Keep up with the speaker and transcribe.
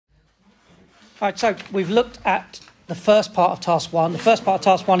Right, so we've looked at the first part of task 1. The first part of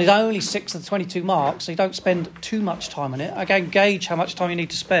task 1 is only 6 of the 22 marks, so you don't spend too much time on it. Again, gauge how much time you need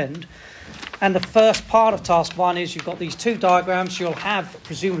to spend. And the first part of task 1 is you've got these 2 diagrams. You'll have,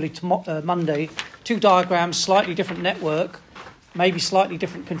 presumably Monday, 2 diagrams, slightly different network, maybe slightly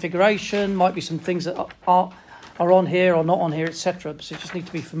different configuration, might be some things that are on here or not on here, etc. So you just need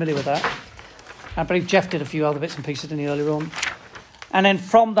to be familiar with that. I believe Jeff did a few other bits and pieces, didn't he, earlier on? And then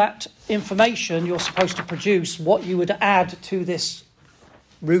from that information, you're supposed to produce what you would add to this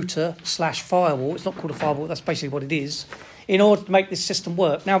router/firewall. It's not called a firewall, that's basically what it is, in order to make this system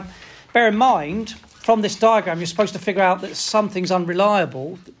work. Now, bear in mind, from this diagram, you're supposed to figure out that something's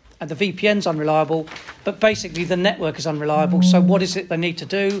unreliable, and the VPN's unreliable, but basically the network is unreliable. So what is it they need to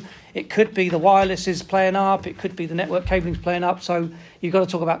do? It could be the wireless is playing up, it could be the network cabling's playing up, so you've got to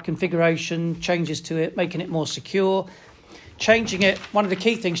talk about configuration, changes to it, making it more secure. Changing it, one of the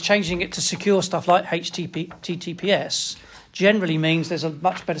key things, changing it to secure stuff like HTTPS generally means there's a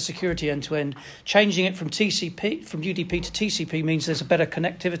much better security end-to-end. Changing it from TCP, from UDP to TCP means there's a better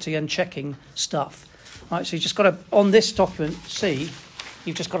connectivity and checking stuff. Right, so you just got to, on this document,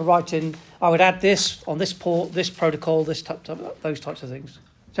 you've just got to write in, I would add this on this port, this protocol, those types of things.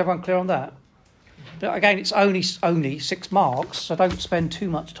 Is everyone clear on that? But again, it's only 6 marks, so don't spend too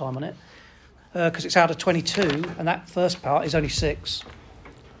much time on it. Because it's out of 22, and that first part is only 6.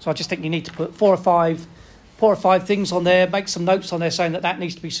 So I just think you need to put 4 or 5 things on there, make some notes on there saying that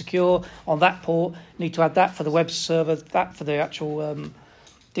needs to be secure on that port, need to add that for the web server, that for the actual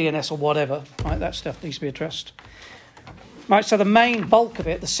DNS or whatever. Right, that stuff needs to be addressed. Right, so the main bulk of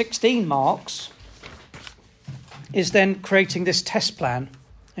it, the 16 marks, is then creating this test plan.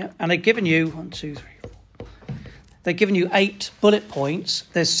 Yeah? And they've given you, they've given you 8 bullet points.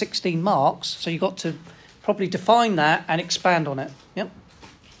 There's 16 marks, so you've got to properly define that and expand on it. Yep.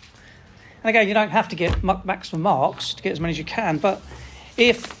 And again, you don't have to get maximum marks to get as many as you can, but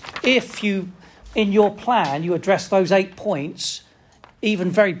if you, in your plan, you address those 8 points, even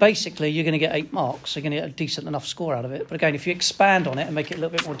very basically, you're going to get 8 marks. So you're going to get a decent enough score out of it. But again, if you expand on it and make it a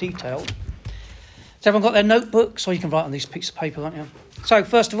little bit more detailed. Has everyone got their notebooks? Or you can write on these pieces of paper, can't you? So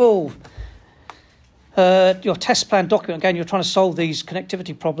first of all, your test plan document, again, you're trying to solve these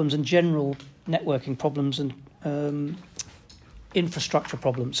connectivity problems and general networking problems and infrastructure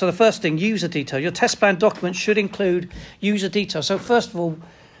problems. So the first thing, user detail. Your test plan document should include user detail. So first of all,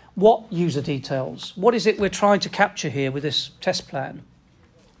 what user details? What is it we're trying to capture here with this test plan?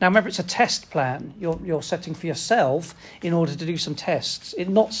 Now remember, it's a test plan you're setting for yourself in order to do some tests. It's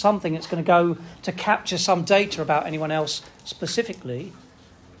not something that's going to go to capture some data about anyone else specifically,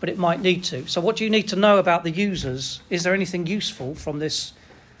 but it might need to. So what do you need to know about the users? Is there anything useful from this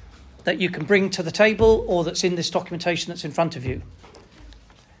that you can bring to the table or that's in this documentation that's in front of you?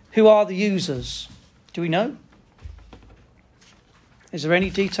 Who are the users? Do we know? Is there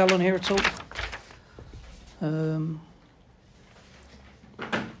any detail on here at all?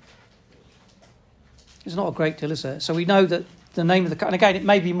 There's not a great deal, is there? So we know that the name of the... And again, it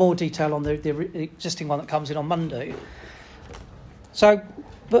may be more detail on the existing one that comes in on Monday. So...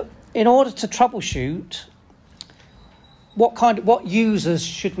 But in order to troubleshoot, what users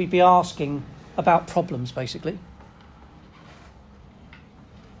should we be asking about problems, basically?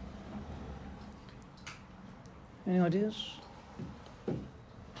 Any ideas?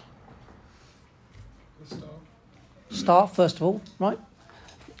 Staff, first of all, right?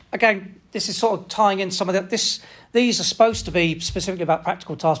 Again, this is sort of tying in some of that. These are supposed to be specifically about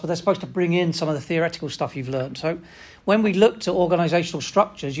practical tasks, but they're supposed to bring in some of the theoretical stuff you've learned. So when we looked at organisational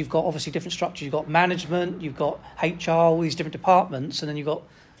structures, you've got obviously different structures. You've got management, you've got HR, all these different departments, and then you've got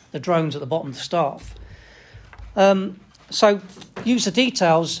the drones at the bottom, the staff. So user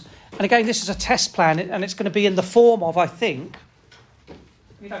details, and again, this is a test plan, and it's going to be in the form of, I think,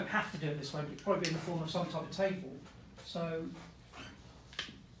 you don't have to do it this way, but it's probably in the form of some type of table. So...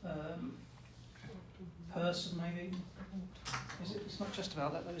 person, maybe. Is it? It's not just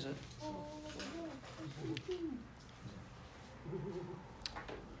about that, though, is it?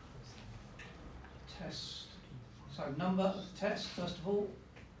 Test. So, number of the test, first of all.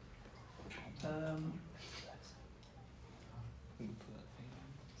 I'm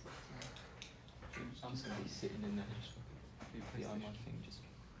just going to be sitting in there behind my thing.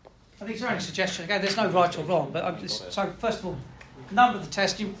 I think these are only suggestions. Again, there's no right or wrong, but so first of all, number of the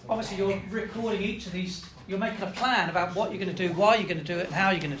test. You're recording each of these. You're making a plan about what you're going to do, why you're going to do it, and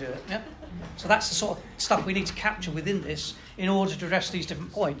how you're going to do it. Yeah. So that's the sort of stuff we need to capture within this in order to address these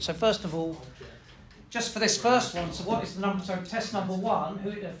different points. So first of all, just for this first one, so what is the number? So test number 1,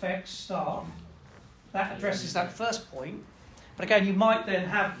 who it affects, staff. That addresses that first point. But again, you might then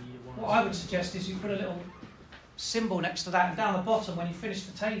have what I would suggest is you put a little symbol next to that, and down the bottom, when you finish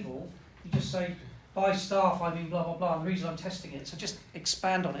the table, you just say, by staff, I mean blah, blah, blah, and the reason I'm testing it. So just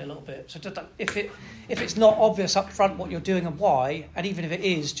expand on it a little bit. So just, if it's not obvious up front what you're doing and why, and even if it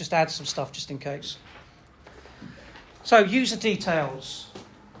is, just add some stuff just in case. So user details.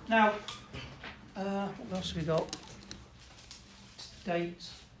 Now, what else have we got? Date.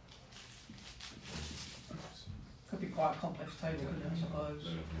 Could be quite a complex table, couldn't it, I suppose.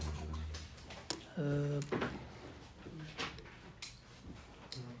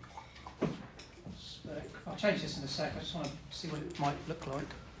 Spec. I'll change this in a sec. I just want to see what it might look like.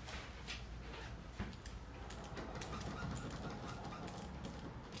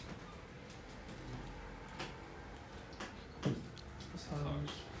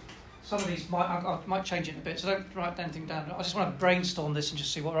 Some of these I might change it a bit, so don't write anything down. I just want to brainstorm this and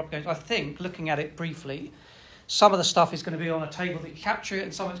just see what we're up against. I think, looking at it briefly, some of the stuff is going to be on a table that you capture it,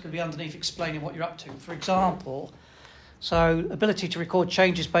 and some of it's going to be underneath explaining what you're up to. For example, so ability to record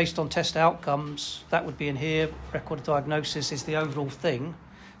changes based on test outcomes, that would be in here. Record of diagnosis is the overall thing.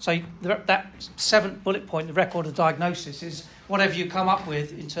 So that 7th bullet point, the record of diagnosis, is whatever you come up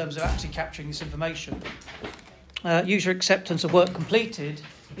with in terms of actually capturing this information. User acceptance of work completed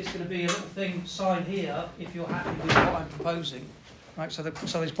is going to be a little thing sign here if you're happy with what I'm proposing. Right, so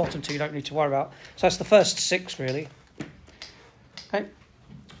those bottom two you don't need to worry about. So that's the first 6 really. Okay.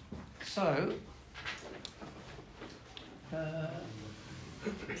 So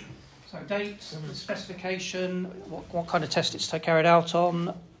date, specification, what kind of test it's carried out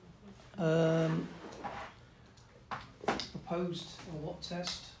on, proposed or what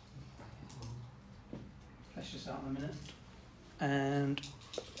test. Flesh this out in a minute. And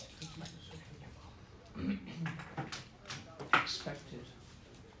expected.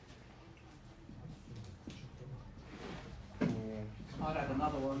 I'd add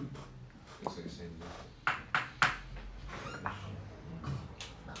another one.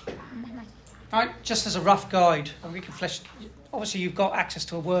 Right, just as a rough guide, and we can flesh. Obviously, you've got access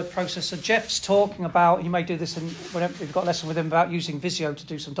to a word processor. Jeff's talking about. You may do this whenever you've got a lesson with him about using Visio to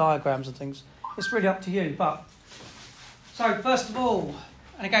do some diagrams and things. It's really up to you. But so first of all,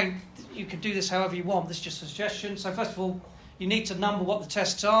 and again, you can do this however you want. This is just a suggestion. So first of all, you need to number what the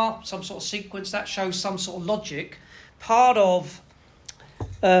tests are, some sort of sequence that shows some sort of logic. Part of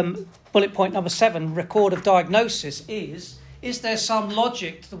bullet point number 7, record of diagnosis, is there some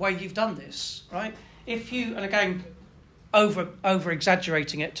logic to the way you've done this, right? If you, and again, over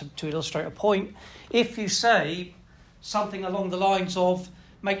exaggerating it to illustrate a point, if you say something along the lines of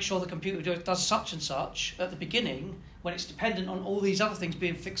make sure the computer does such and such at the beginning, when it's dependent on all these other things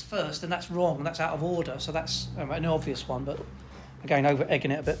being fixed first, then that's wrong and that's out of order. So that's an obvious one, but again, over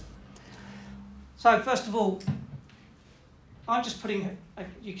egging it a bit. So first of all, I'm just putting,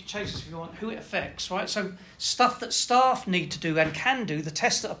 you can change this if you want, who it affects, right? So stuff that staff need to do and can do, the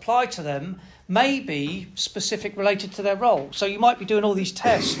tests that apply to them may be specific related to their role. So you might be doing all these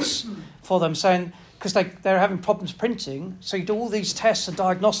tests for them saying, because they're having problems printing, so you do all these tests and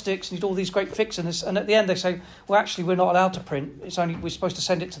diagnostics and you do all these great fixes, and at the end they say, well, actually, we're not allowed to print. We're supposed to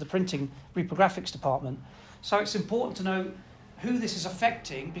send it to the printing reprographics department. So it's important to know who this is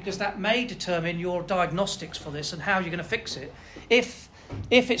affecting, because that may determine your diagnostics for this and how you're going to fix it. If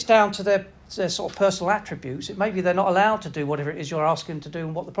it's down to their sort of personal attributes, it may be they're not allowed to do whatever it is you're asking them to do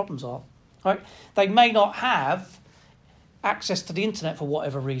and what the problems are. Right? They may not have access to the internet for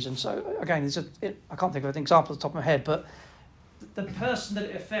whatever reason. So again, I can't think of an example at the top of my head, but the person that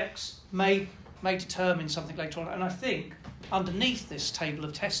it affects may determine something later on. And I think underneath this table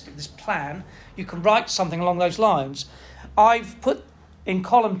of testing, this plan, you can write something along those lines. I've put in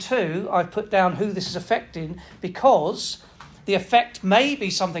column 2, I've put down who this is affecting, because the effect may be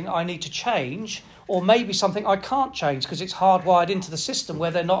something I need to change, or maybe something I can't change because it's hardwired into the system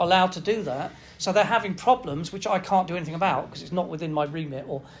where they're not allowed to do that. So they're having problems which I can't do anything about because it's not within my remit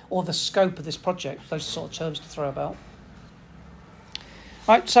or the scope of this project. Those sort of terms to throw about.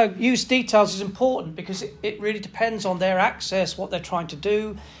 Right, so use details is important because it really depends on their access, what they're trying to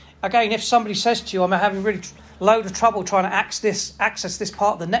do. Again, if somebody says to you, I'm having really load of trouble trying to access this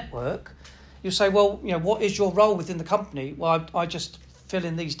part of the network, you say, well, what is your role within the company? Well, I just fill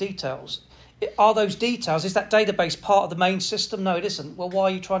in these details. Are those details, is that database part of the main system? No, it isn't. Well, why are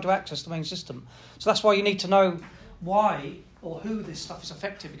you trying to access the main system? So that's why you need to know why or who this stuff is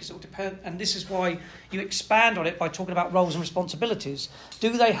affected, because it will depend. And this is why you expand on it by talking about roles and responsibilities.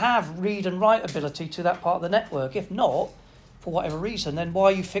 Do they have read and write ability to that part of the network? If not, for whatever reason, then why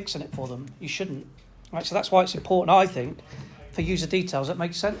are you fixing it for them? You shouldn't. Right, so that's why it's important, I think, for user details. That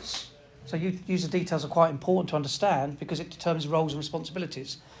makes sense? So user details are quite important to understand because it determines roles and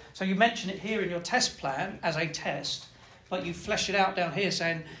responsibilities. So you mention it here in your test plan as a test, but you flesh it out down here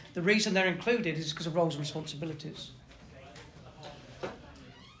saying the reason they're included is because of roles and responsibilities.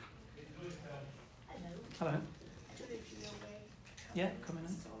 Hello. Yeah, come in.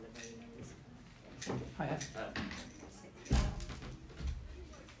 Hiya. Yeah,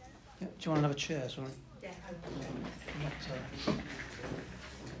 do you want another chair? Sorry.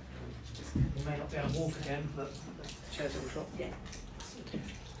 You may not be able to walk again, but the chairs will drop. Yeah.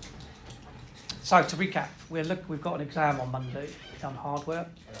 So to recap, we've got an exam on Monday on hardware.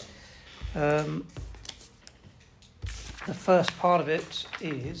 The first part of it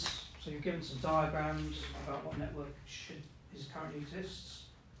is, so you're given some diagrams about what network currently exists.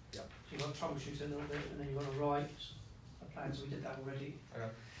 Yep. So you've got to troubleshoot it a little bit, and then you've got to write a plan. So we did that already. Okay.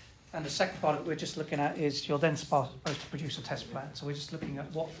 And the second part of it we're just looking at is you're then supposed to produce a test plan. So we're just looking at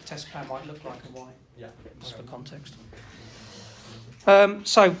what the test plan might look like and why. Yeah. Just for context.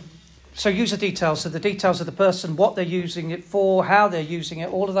 So user details, so the details of the person, what they're using it for, how they're using it,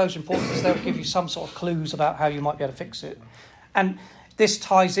 all of those are important because they'll give you some sort of clues about how you might be able to fix it. And this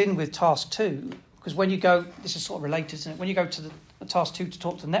ties in with task 2, because when you go, this is sort of related, isn't it? When you go to the task 2 to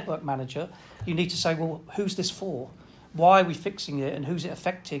talk to the network manager, you need to say, well, who's this for? Why are we fixing it and who's it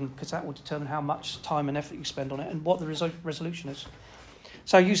affecting? Because that will determine how much time and effort you spend on it and what the resolution is.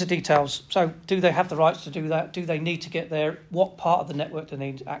 So user details. So do they have the rights to do that? Do they need to get there? What part of the network do they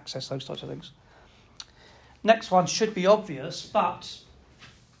need to access? Those types of things. Next one should be obvious, but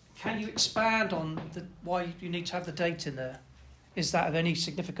can you expand on why you need to have the date in there? Is that of any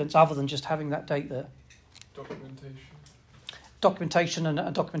significance other than just having that date there? Documentation and a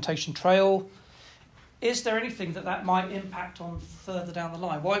documentation trail. Is there anything that might impact on further down the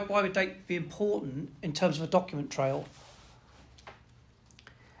line? Why would date be important in terms of a document trail?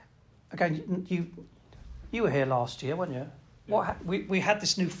 Again, you were here last year, weren't you? Yeah. We had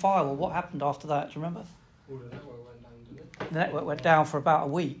this new file. What happened after that? Do you remember? Well, the network went down, didn't it? The network went down for about a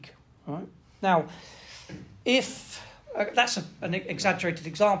week. Right? Now, if that's an exaggerated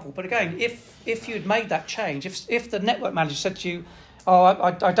example, but again, if you had made that change, if the network manager said to you, "Oh,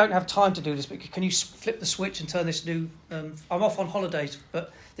 I don't have time to do this, but can you flip the switch and turn this new? I'm off on holidays,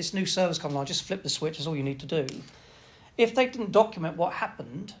 but this new server's coming on. Just flip the switch. That's all you need to do." If they didn't document what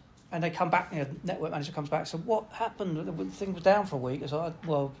happened, and they come back, network manager comes back, so what happened? The thing was down for a week. So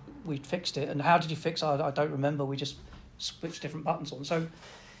well, we fixed it. And how did you fix it? I don't remember. We just switched different buttons on. So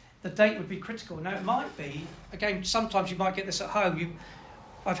the date would be critical. Now it might be, again, sometimes you might get this at home.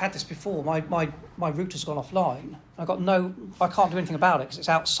 I've had this before. My router's gone offline. I can't do anything about it because it's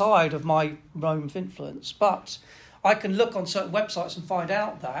outside of my realm of influence. But I can look on certain websites and find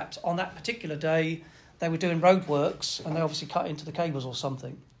out that on that particular day they were doing roadworks and they obviously cut into the cables or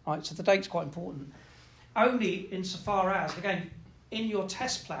something. Right, so the date's quite important. Only insofar as, again, in your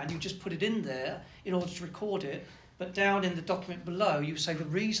test plan, you just put it in there in order to record it, but down in the document below, you say the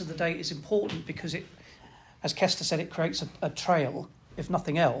reason the date is important because it, as Kester said, it creates a trail, if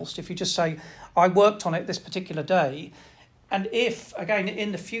nothing else. If you just say, I worked on it this particular day, and if, again,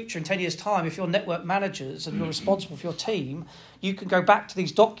 in the future, in 10 years' time, if you're network managers and you're responsible for your team, you can go back to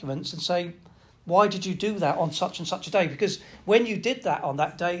these documents and say, why did you do that on such and such a day? Because when you did that on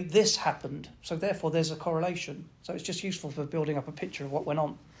that day, this happened. So therefore, there's a correlation. So it's just useful for building up a picture of what went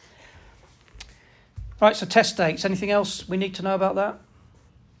on. Right, so test dates. Anything else we need to know about that?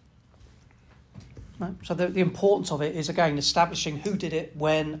 No? So the importance of it is, again, establishing who did it,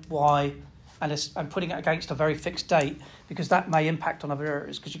 when, why, and putting it against a very fixed date, because that may impact on other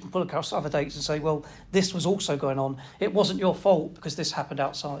areas, because you can pull across other dates and say, well, this was also going on. It wasn't your fault because this happened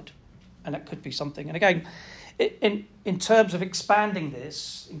outside. And that could be something. And again, in terms of expanding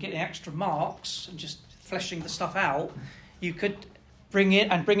this and getting extra marks and just fleshing the stuff out, you could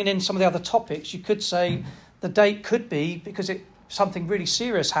bringing in some of the other topics. You could say the date could be because something really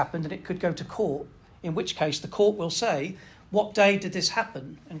serious happened and it could go to court, in which case the court will say, what day did this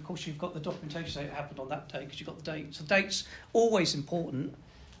happen? And of course you've got the documentation saying it happened on that day because you've got the date. So date's always important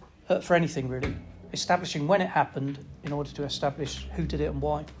for anything really. Establishing when it happened in order to establish who did it and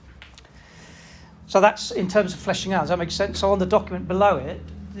why. So that's in terms of fleshing out. Does that make sense? So on the document below it,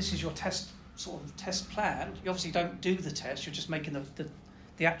 this is your test plan. You obviously don't do the test. You're just making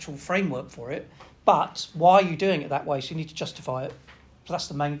the actual framework for it. But why are you doing it that way? So you need to justify it. So that's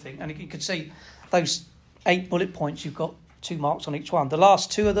the main thing. And you can see those 8 bullet points, you've got 2 marks on each one. The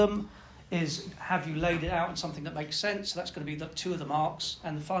last 2 of them is, have you laid it out in something that makes sense? So that's going to be the 2 of the marks.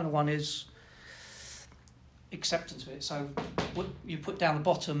 And the final one is acceptance of it. So what you put down the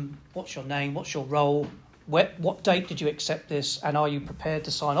bottom, what's your name, what's your role, What date did you accept this, and are you prepared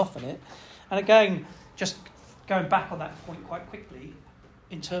to sign off on it? And again, just going back on that point quite quickly,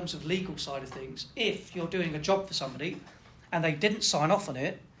 in terms of legal side of things, if you're doing a job for somebody and they didn't sign off on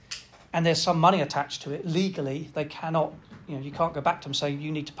it, and there's some money attached to it, legally they cannot, you can't go back to them and say,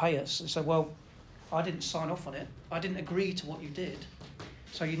 you need to pay us. And say, well, I didn't sign off on it. I didn't agree to what you did.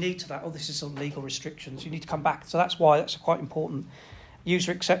 So you need to that, this is some legal restrictions. You need to come back. So that's why that's quite important.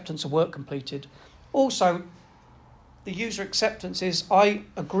 User acceptance of work completed. Also, the user acceptance is, I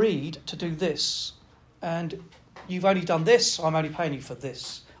agreed to do this, and you've only done this, I'm only paying you for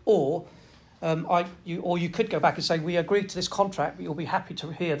this. Or you could go back and say, we agreed to this contract, but you'll be happy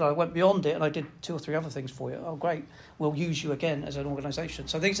to hear that I went beyond it and I did 2 or 3 other things for you. Oh, great. We'll use you again as an organisation.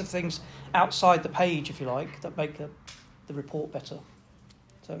 So these are things outside the page, if you like, that make the report better.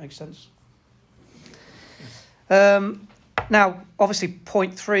 Does that make sense? Now, obviously,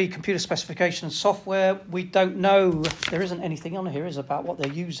 point 3, computer specification and software. We don't know, there isn't anything on here about what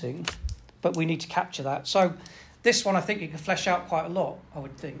they're using, but we need to capture that. So this one, I think you can flesh out quite a lot, I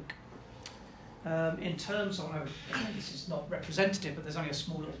would think. In terms of, this is not representative, but there's only a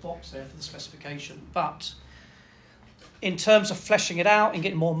small little box there for the specification. But in terms of fleshing it out and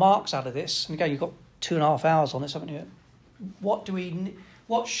getting more marks out of this, and again, you've got 2.5 hours on this, haven't you?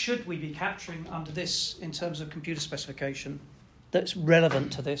 What should we be capturing under this in terms of computer specification that's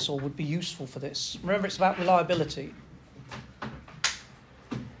relevant to this or would be useful for this? Remember, it's about reliability.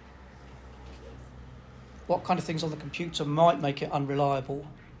 What kind of things on the computer might make it unreliable?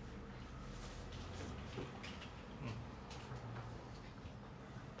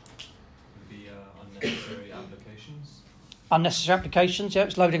 Unnecessary applications. Unnecessary applications, yeah,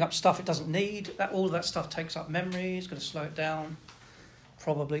 it's loading up stuff it doesn't need. All of that stuff takes up memory, it's going to slow it down,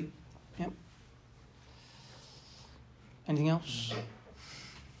 probably. Yep. Anything else?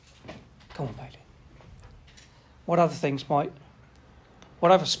 Come on, Bailey. What other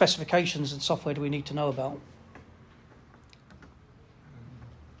specifications and software do we need to know about?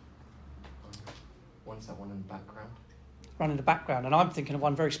 What's that one in the background? Run in the background, and I'm thinking of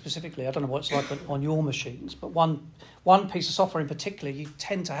one very specifically. I don't know what it's like on your machines, but one piece of software in particular you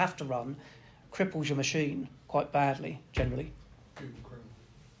tend to have to run cripples your machine quite badly, generally. Google Chrome.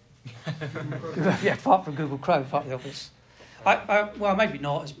 Yeah, apart from Google Chrome, apart from the Office. Well, maybe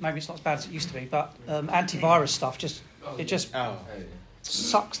not. Maybe it's not as bad as it used to be, but antivirus stuff just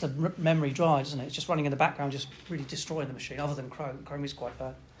sucks the memory dry, doesn't it? It's just running in the background, just really destroying the machine. Other than Chrome, Chrome is quite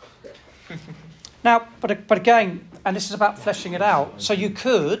bad. Now, but again, and this is about fleshing it out. So you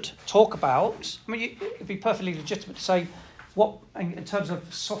could talk about, it'd be perfectly legitimate to say, what in terms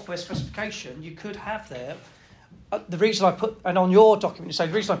of software specification, you could have there. The reason I put, and on your document, you say,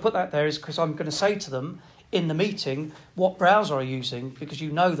 the reason I put that there is because I'm going to say to them in the meeting, what browser are you using? Because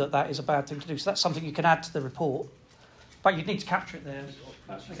you know that is a bad thing to do. So that's something you can add to the report. But you need to capture it there.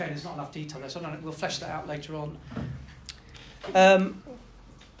 Again, there's not enough detail there, so we'll flesh that out later on.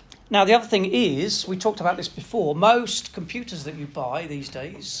 Now, the other thing is, we talked about this before, most computers that you buy these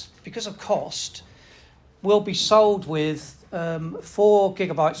days, because of cost, will be sold with 4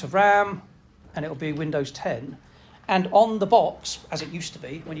 gigabytes of RAM, and it'll be Windows 10. And on the box, as it used to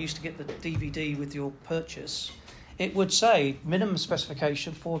be, when you used to get the DVD with your purchase, it would say minimum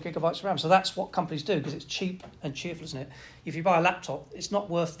specification 4 gigabytes of RAM. So that's what companies do, because it's cheap and cheerful, isn't it? If you buy a laptop, it's not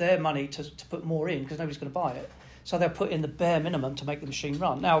worth their money to put more in, because nobody's going to buy it. So they'll put in the bare minimum to make the machine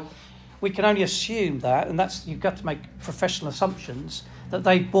run. Now, we can only assume that, and that's you've got to make professional assumptions, that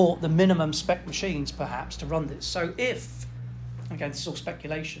they bought the minimum spec machines, perhaps, to run this. So if, again, this is all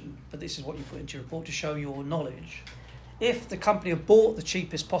speculation, but this is what you put into your report to show your knowledge. If the company have bought the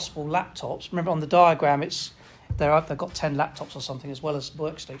cheapest possible laptops, remember on the diagram, they've got 10 laptops or something, as well as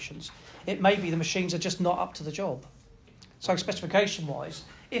workstations, it may be the machines are just not up to the job. So specification-wise,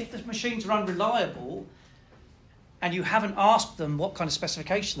 if the machines are unreliable, and you haven't asked them what kind of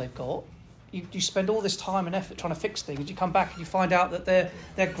specification they've got, you spend all this time and effort trying to fix things, you come back and you find out that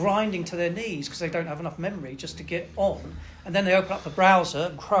they're grinding to their knees because they don't have enough memory just to get on, and then they open up the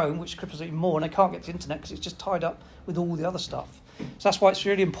browser, Chrome, which cripples it even more, and they can't get to the internet because it's just tied up with all the other stuff. So that's why it's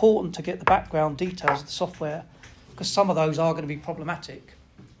really important to get the background details of the software, because some of those are going to be problematic.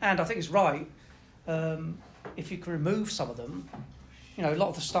 And I think it's right, if you can remove some of them, a lot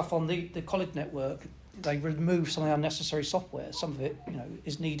of the stuff on the college network, they remove some of the unnecessary software. Some of it,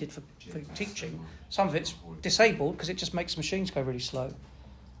 is needed for teaching. Some of it's disabled because it just makes machines go really slow.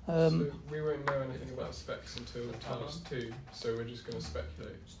 So we won't know anything about specs until Talos 2, so we're just going to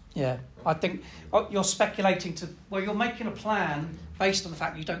speculate. Yeah, I think you're speculating you're making a plan based on the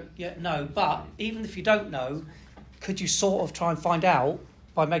fact you don't yet know, but even if you don't know, could you sort of try and find out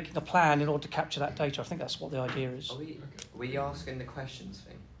by making a plan in order to capture that data. I think that's what the idea is. Were you asking the questions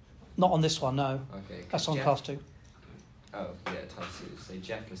thing? Not on this one, no. Okay. That's on task 2. Oh, yeah, task 2. So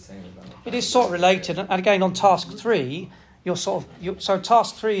Jeff was saying about... It is sort of related, and again on task 3, so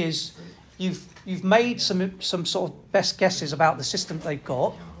task 3 is you've made some sort of best guesses about the system that they've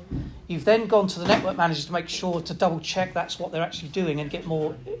got. You've then gone to the network manager to make sure to double check that's what they're actually doing and get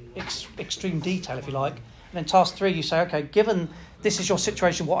more extreme detail, if you like. And then task 3, you say, okay, given this is your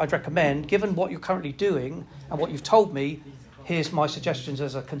situation, what I'd recommend, given what you're currently doing and what you've told me, here's my suggestions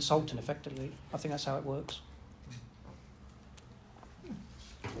as a consultant, effectively. I think that's how it works.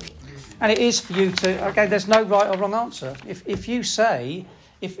 And it is for you to, again, there's no right or wrong answer. If you say,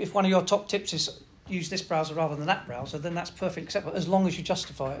 if one of your top tips is use this browser rather than that browser, then that's perfectly acceptable, as long as you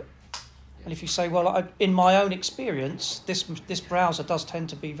justify it. And if you say, well, in my own experience, this browser does tend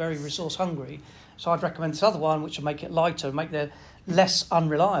to be very resource hungry, so I'd recommend this other one, which will make it lighter, make it less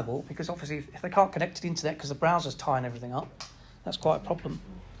unreliable, because obviously if they can't connect to the internet because the browser's tying everything up, that's quite a problem.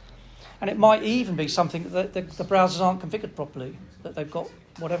 And it might even be something that the browsers aren't configured properly, that they've got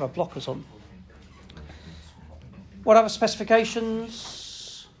whatever blockers on. What other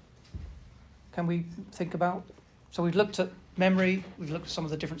specifications can we think about? So we've looked at memory, we've looked at some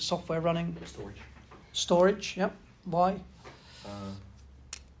of the different software running. Storage, yep. Why?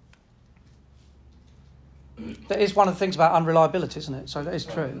 That is one of the things about unreliability, isn't it? So that is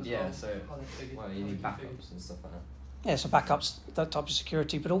true. Yeah, so you need backups and stuff like that. Yeah, so backups, that type of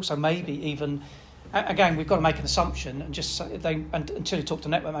security, but also maybe even, again, we've got to make an assumption and just say until you talk to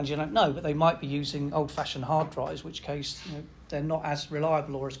network manager, you don't know, but they might be using old-fashioned hard drives, which case they're not as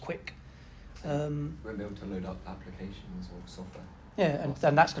reliable or as quick. Won't be able to load up applications or software. Yeah, and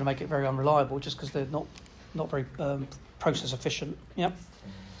then that's going to make it very unreliable just because they're not very process efficient. Yep.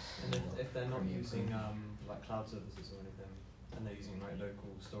 And if they're not using like cloud services or anything, and they're using like local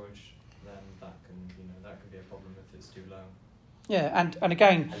storage, then that can be a problem if it's too low. Yeah, and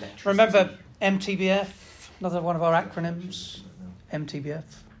again, remember MTBF, another one of our acronyms, MTBF.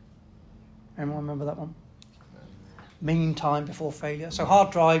 Anyone remember that one? Mean time before failure. So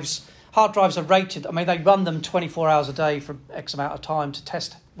hard drives are rated. I mean, they run them 24 hours a day for X amount of time to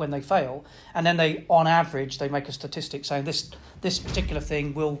test when they fail, and then on average, they make a statistic saying this particular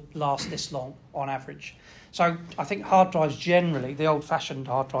thing will last this long on average. So I think hard drives generally, the old-fashioned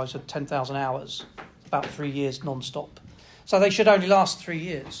hard drives are 10,000 hours, about 3 years non-stop. So they should only last 3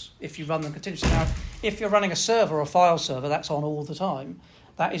 years if you run them continuously. Now, if you're running a server or a file server that's on all the time,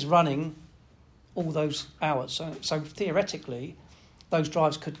 that is running all those hours. So theoretically, those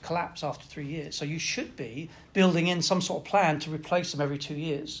drives could collapse after 3 years. So you should be building in some sort of plan to replace them every 2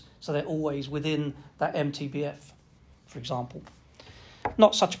 years, so they're always within that MTBF, for example.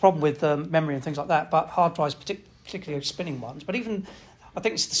 Not such a problem with memory and things like that, but hard drives, particularly spinning ones. But even, I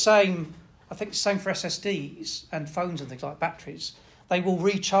think it's the same. I think it's the same for SSDs and phones and things like batteries. They will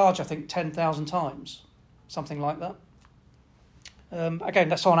recharge, I think, 10,000 times, something like that. Again,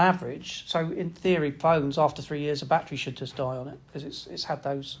 that's on average. So in theory, phones after 3 years, a battery should just die on it because it's had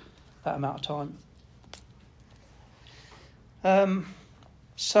that amount of time.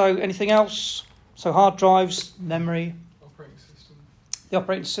 So anything else? So hard drives, memory. Operating system. The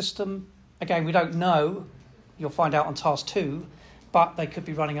operating system, again, we don't know. You'll find out on task 2, but they could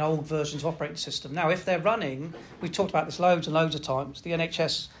be running old versions of operating system. Now, if they're running, we've talked about this loads and loads of times, the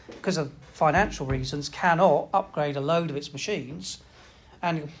NHS, because of financial reasons, cannot upgrade a load of its machines,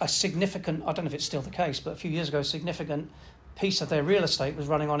 and a significant, I don't know if it's still the case, but a few years ago, a significant piece of their real estate was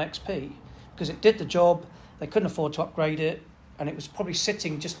running on XP, because it did the job, they couldn't afford to upgrade it, and it was probably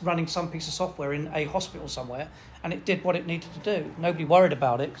sitting just running some piece of software in a hospital somewhere, and it did what it needed to do. Nobody worried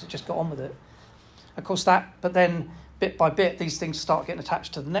about it because it just got on with it. Of course, but then bit by bit, these things start getting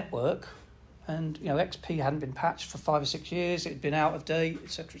attached to the network, and XP hadn't been patched for 5 or 6 years; it had been out of date,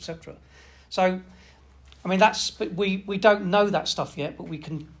 etc., etc. So, I mean, but we don't know that stuff yet, but we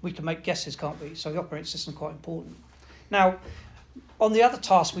can make guesses, can't we? So the operating system is quite important. Now, on the other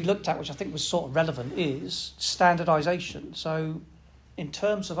task we looked at, which I think was sort of relevant, is standardisation. So in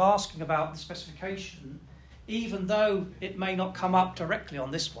terms of asking about the specification, even though it may not come up directly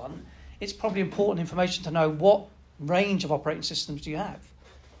on this one, it's probably important information to know what range of operating systems do you have.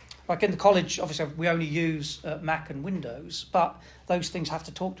 Like in the college, obviously we only use Mac and Windows, but those things have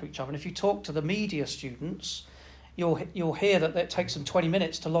to talk to each other. And if you talk to the media students, you'll hear that it takes them 20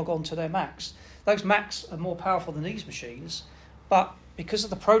 minutes to log on to their Macs. Those Macs are more powerful than these machines, but because of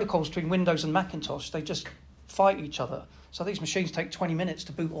the protocols between Windows and Macintosh, they just fight each other. So these machines take 20 minutes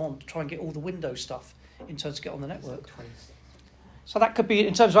to boot on to try and get all the Windows stuff in terms to get on the network. So that could be,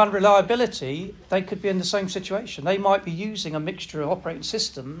 in terms of unreliability, they could be in the same situation. They might be using a mixture of operating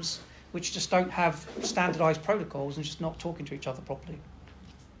systems which just don't have standardised protocols and just not talking to each other properly.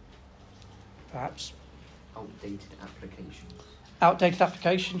 Perhaps. Outdated applications. Outdated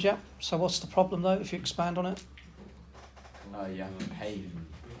applications, yeah. So what's the problem, though, if you expand on it? You have to pay.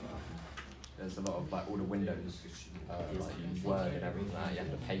 There's a lot of, like, all the Windows, like Word and everything like that, you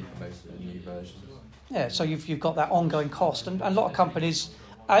have to pay for most of the new versions. Yeah, so you've got that ongoing cost. And a lot of companies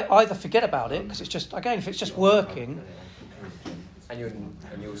either forget about it, because it's just, again, if it's just working... And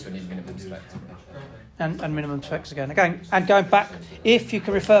you also need minimum specs. And minimum specs again. And going back, if you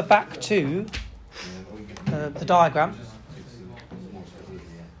can refer back to the diagram.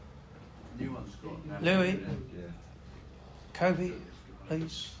 Louis, Kobe,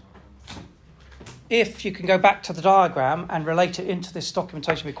 please. If you can go back to the diagram and relate it into this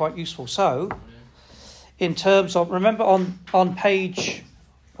documentation, would be quite useful. So, in terms of, remember on page,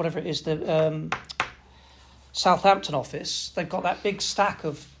 whatever it is, the Southampton office, they've got that big stack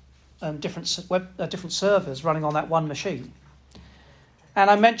of different servers running on that one machine. And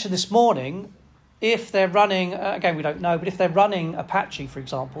I mentioned this morning, if they're running, again, we don't know, but if they're running Apache, for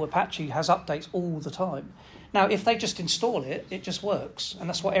example, Apache has updates all the time. Now, if they just install it, it just works. And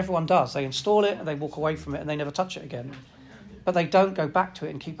that's what everyone does. They install it and they walk away from it and they never touch it again. But they don't go back to it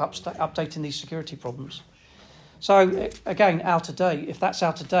and keep updating these security problems. So, again, out of date. If that's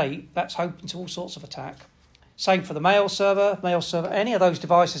out of date, that's open to all sorts of attack. Same for the mail server, any of those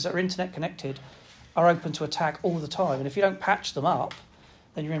devices that are internet connected are open to attack all the time. And if you don't patch them up,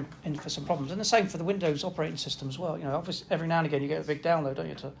 then you're in for some problems. And the same for the Windows operating system as well. You know, obviously, every now and again you get a big download, don't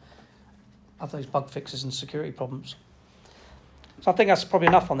you, to have those bug fixes and security problems. So I think that's probably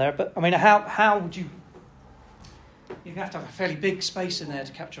enough on there. But, I mean, how would you... You have to have a fairly big space in there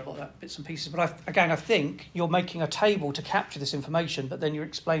to capture a lot of that bits and pieces. But, I think you're making a table to capture this information, but then you're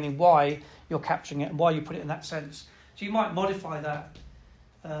explaining why you're capturing it and why you put it in that sense. So you might modify that,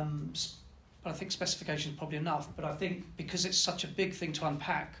 but I think specification is probably enough. But I think because it's such a big thing to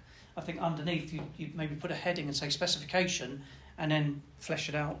unpack, I think underneath you maybe put a heading and say specification and then flesh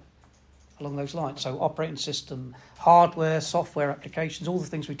it out along those lines. So operating system, hardware, software, applications, all the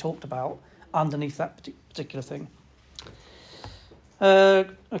things we talked about underneath that particular thing.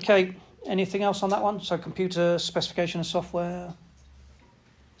 Okay, anything else on that one? So computer, specification and software,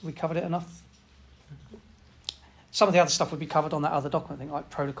 we covered it enough? Some of the other stuff would be covered on that other document, I think, like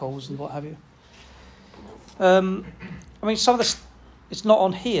protocols and what have you. I mean, some of this, it's not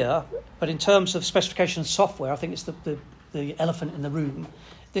on here, but in terms of specification and software, I think it's the elephant in the room.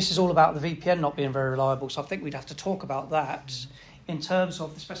 This is all about the VPN not being very reliable, so I think we'd have to talk about that. In terms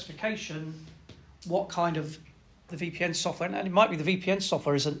of the specification, what kind of the VPN software, and it might be the VPN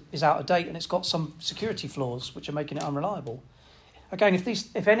software is out of date and it's got some security flaws which are making it unreliable. Again,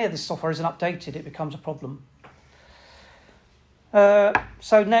 if any of this software isn't updated, it becomes a problem.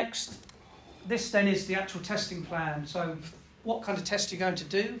 So next, this then is the actual testing plan. So what kind of test are you going to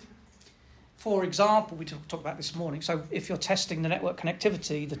do? For example, we talked about this morning. So if you're testing the network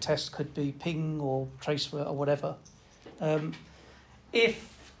connectivity, the test could be ping or traceroute or whatever.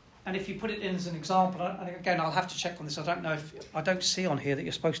 If you put it in as an example, and again, I'll have to check on this. I don't know I don't see on here that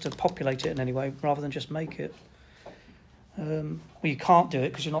you're supposed to populate it in any way rather than just make it. Well, you can't do it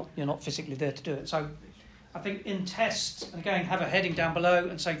because you're not physically there to do it. So I think in tests, and again, have a heading down below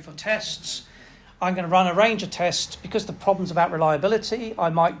and say for tests, I'm going to run a range of tests because the problem's about reliability. I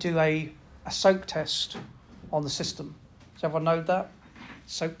might do a soak test on the system. Does everyone know that?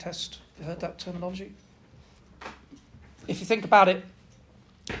 Soak test. Have you heard that terminology? If you think about it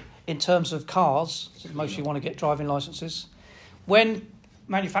in terms of cars, most of you want to get driving licenses. When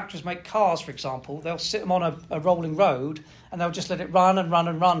manufacturers make cars, for example, they'll sit them on a rolling road and they'll just let it run and run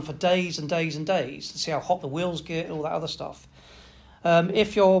and run for days and days and days to see how hot the wheels get, all that other stuff.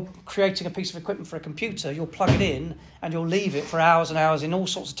 If you're creating a piece of equipment for a computer, you'll plug it in and you'll leave it for hours and hours in all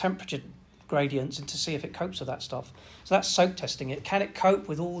sorts of temperature gradients and to see if it copes with that stuff. So that's soak testing it. Can it cope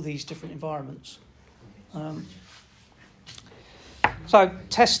with all these different environments? So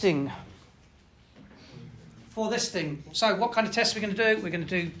testing for this thing. So what kind of tests are we going to do? We're going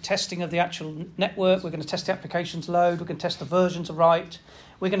to do testing of the actual network. We're going to test the applications load. We're going to test the versions are right.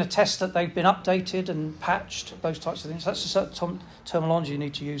 We're going to test that they've been updated and patched, those types of things. That's a certain terminology you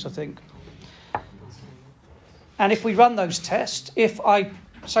need to use, I think. And if we run those tests,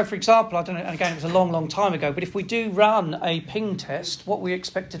 so for example, I don't know, and again, it was a long, long time ago, but if we do run a ping test, what we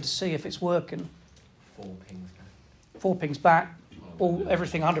expected to see if it's working? 4 pings back. 4 pings back,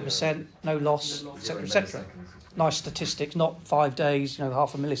 everything 100%, no loss, etc., etc. Nice statistics, not 5 days,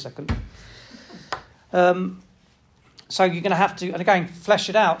 half a millisecond. So you're going to have to, and again, flesh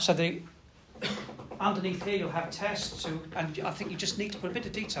it out. So underneath here you'll have tests, and I think you just need to put a bit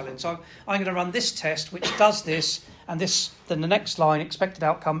of detail in. So I'm going to run this test, which does this, and this. Then the next line, expected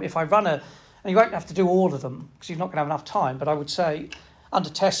outcome. If I run and you won't have to do all of them because you're not going to have enough time. But I would say, under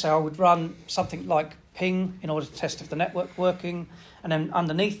test, I would run something like ping in order to test if the network's working, and then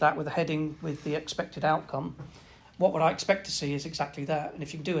underneath that with a heading with the expected outcome. What would I expect to see is exactly that. And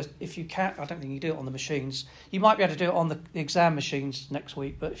if you can, I don't think you can do it on the machines. You might be able to do it on the exam machines next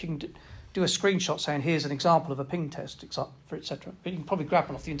week, but if you can do a screenshot saying, here's an example of a ping test, for etc. But you can probably grab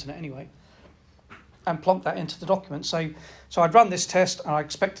one off the internet anyway and plonk that into the document. So I'd run this test and I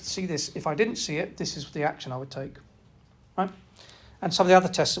expect to see this. If I didn't see it, this is the action I would take. Right? And some of the other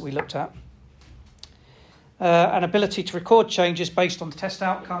tests that we looked at. An ability to record changes based on the test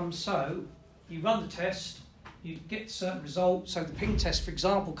outcomes. So you run the test, you get certain results. So the ping test, for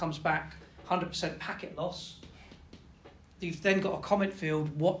example, comes back 100% packet loss. You've then got a comment field,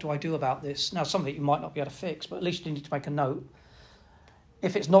 what do I do about this? Now, some of it you might not be able to fix, but at least you need to make a note.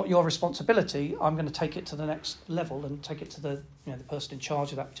 If it's not your responsibility, I'm going to take it to the next level and take it to the person in charge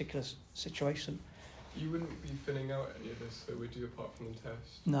of that particular situation. You wouldn't be filling out any of this, so would you, apart from the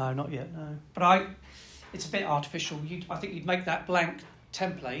test? No, not yet, no. But it's a bit artificial. I think you'd make that blank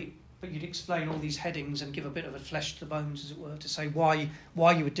template, but you'd explain all these headings and give a bit of a flesh to the bones, as it were, to say why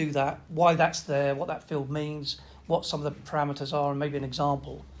you would do that, why that's there, what that field means, what some of the parameters are, and maybe an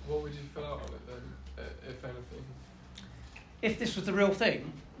example. What would you fill out on it then, if anything? If this was the real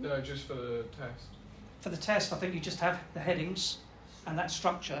thing? No, just for the test. For the test, I think you just have the headings and that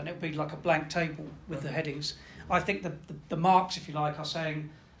structure, and it would be like a blank table with the headings. I think the marks, if you like, are saying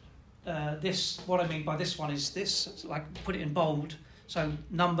this. What I mean by this one is this. It's like put it in bold. So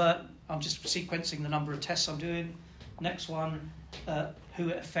number, I'm just sequencing the number of tests I'm doing. Next one, who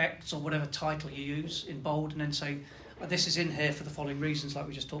it affects, or whatever title you use in bold, and then say, this is in here for the following reasons, like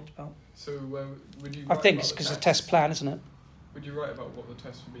we just talked about. So would you? I think it's because it's a test plan, isn't it? Would you write about what the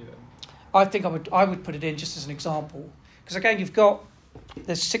test would be then? I think I would put it in just as an example, because again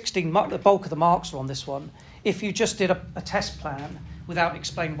there's 16. The bulk of the marks are on this one. If you just did a test plan without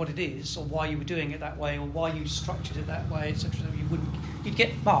explaining what it is, or why you were doing it that way, or why you structured it that way, etc., you'd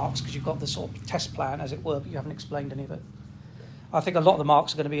get marks because you've got the sort of test plan, as it were, but you haven't explained any of it. I think a lot of the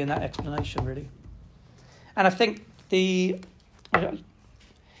marks are going to be in that explanation, really. And I think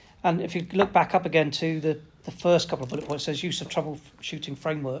and if you look back up again to the first couple of bullet points, it says use of troubleshooting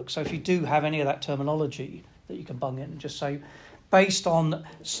framework. So if you do have any of that terminology that you can bung in and just say, based on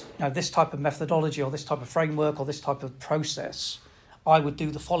this type of methodology or this type of framework or this type of process, I would do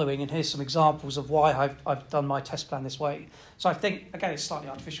the following, and here's some examples of why I've done my test plan this way. So I think, again, it's slightly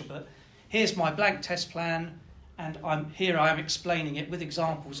artificial, but here's my blank test plan, and I am explaining it with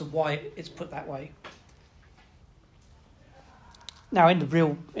examples of why it's put that way. Now, in the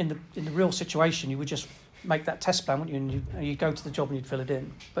real situation, you would just make that test plan, wouldn't you? And you go to the job and you'd fill it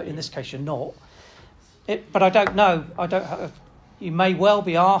in. But in this case, you're not. But I don't know. You may well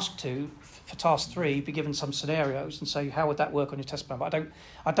be asked to, for task 3, be given some scenarios and say, how would that work on your test plan? But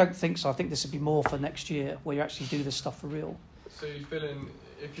I don't think so. I think this would be more for next year, where you actually do this stuff for real. So you fill in,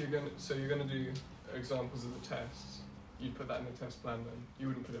 you're going to do examples of the tests. You'd put that in the test plan then. You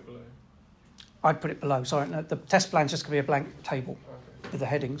wouldn't put it below. I'd put it below. Sorry, no, the test plan's just going to be a blank table Okay. with the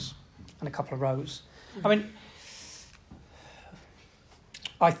headings and a couple of rows. I mean,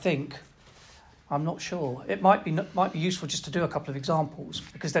 I think, I'm not sure. It might be useful just to do a couple of examples,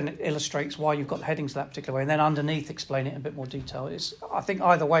 because then it illustrates why you've got the headings that particular way, and then underneath explain it in a bit more detail. I think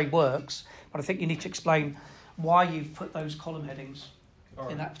either way works, but I think you need to explain why you've put those column headings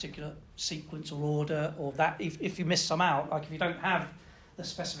in that particular sequence or order, or that if you miss some out, like if you don't have the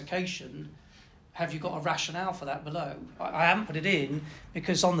specification, have you got a rationale for that below? I haven't put it in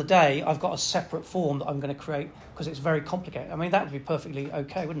because on the day I've got a separate form that I'm going to create because it's very complicated. I mean, that would be perfectly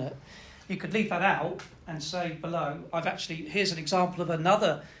okay, wouldn't it? You could leave that out and say below, here's an example of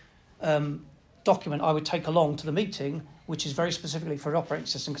another document I would take along to the meeting, which is very specifically for an operating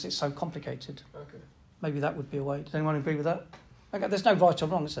system because it's so complicated. Okay. Maybe that would be a way. Does anyone agree with that? Okay, there's no right or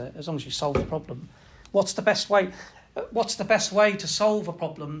wrong, is there? As long as you solve the problem. What's the best way to solve a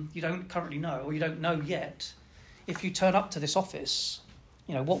problem you don't currently know, or you don't know yet? If you turn up to this office,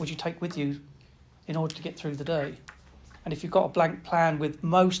 what would you take with you in order to get through the day? And if you've got a blank plan with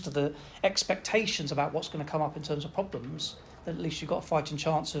most of the expectations about what's going to come up in terms of problems, then at least you've got a fighting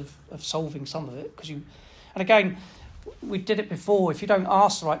chance of solving some of it. And again, we did it before. If you don't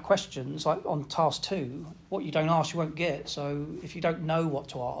ask the right questions, like on task 2, what you don't ask you won't get. So if you don't know what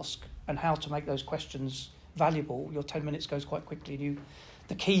to ask and how to make those questions valuable, your 10 minutes goes quite quickly, and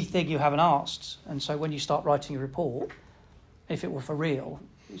the key thing you haven't asked. And so when you start writing your report, if it were for real,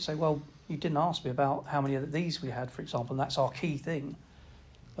 you say, well, you didn't ask me about how many of these we had, for example, and that's our key thing.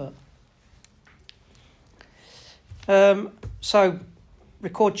 But so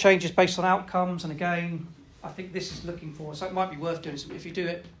record changes based on outcomes, and again, I think this is looking for, so it might be worth doing some, if you do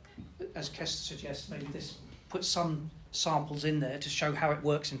it, as Kester suggests, maybe this, put some samples in there to show how it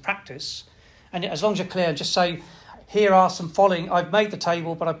works in practice. And as long as you're clear, just say, here are some following, I've made the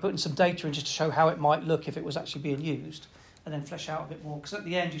table, but I've put in some data in just to show how it might look if it was actually being used, and then flesh out a bit more, because at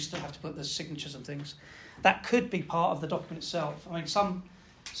the end you still have to put the signatures and things. That could be part of the document itself. I mean, some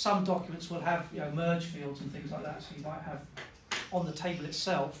documents will have, you know, merge fields and things like that, so you might have on the table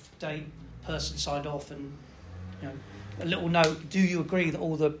itself, date, person signed off, and, you know, a little note, do you agree that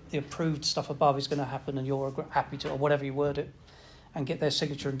all the approved stuff above is going to happen and you're happy to, or whatever you word it, and get their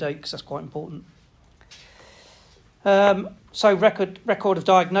signature and date, because that's quite important. So record of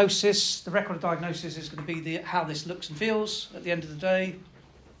diagnosis. The record of diagnosis is going to be how this looks and feels at the end of the day.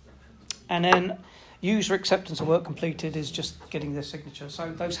 And then user acceptance of work completed is just getting their signature.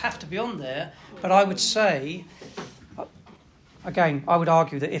 So those have to be on there. But I would say, again, I would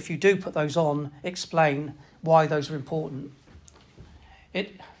argue that if you do put those on, explain why those are important.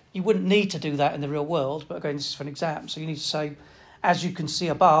 You wouldn't need to do that in the real world, but again, this is for an exam. So you need to say, as you can see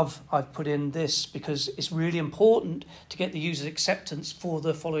above, I've put in this because it's really important to get the user's acceptance for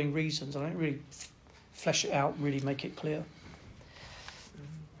the following reasons. I don't really flesh it out and really make it clear.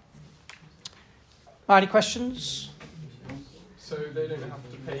 Any questions? So they don't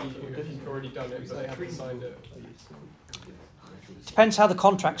have to pay you if you've already done it, but they haven't signed it? Depends how the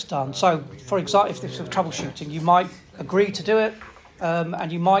contract's done. So, for example, if this was troubleshooting, you might agree to do it,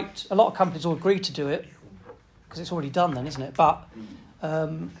 and you might, a lot of companies will agree to do it, because it's already done then, isn't it? But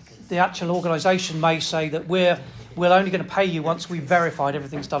the actual organisation may say that we're only going to pay you once we've verified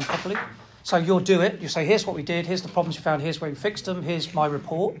everything's done properly. So you'll do it. You say, here's what we did, here's the problems we found, here's where we fixed them, here's my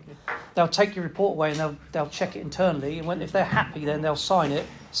report. They'll take your report away and they'll check it internally, and if they're happy, then they'll sign it,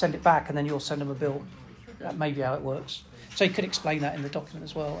 send it back, and then you'll send them a bill. That may be how it works. So you could explain that in the document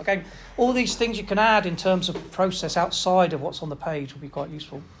as well. Again, all these things you can add in terms of process outside of what's on the page will be quite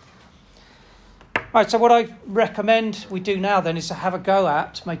useful. Right, so what I recommend we do now then is to have a go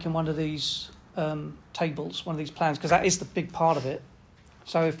at making one of these tables, one of these plans, because that is the big part of it.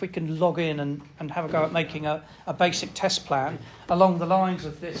 So if we can log in and have a go at making a basic test plan along the lines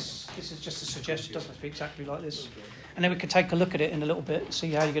of this is just a suggestion, it doesn't have to be exactly like this. And then we can take a look at it in a little bit,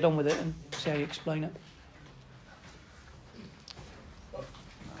 see how you get on with it and see how you explain it.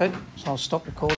 Okay, so I'll stop recording.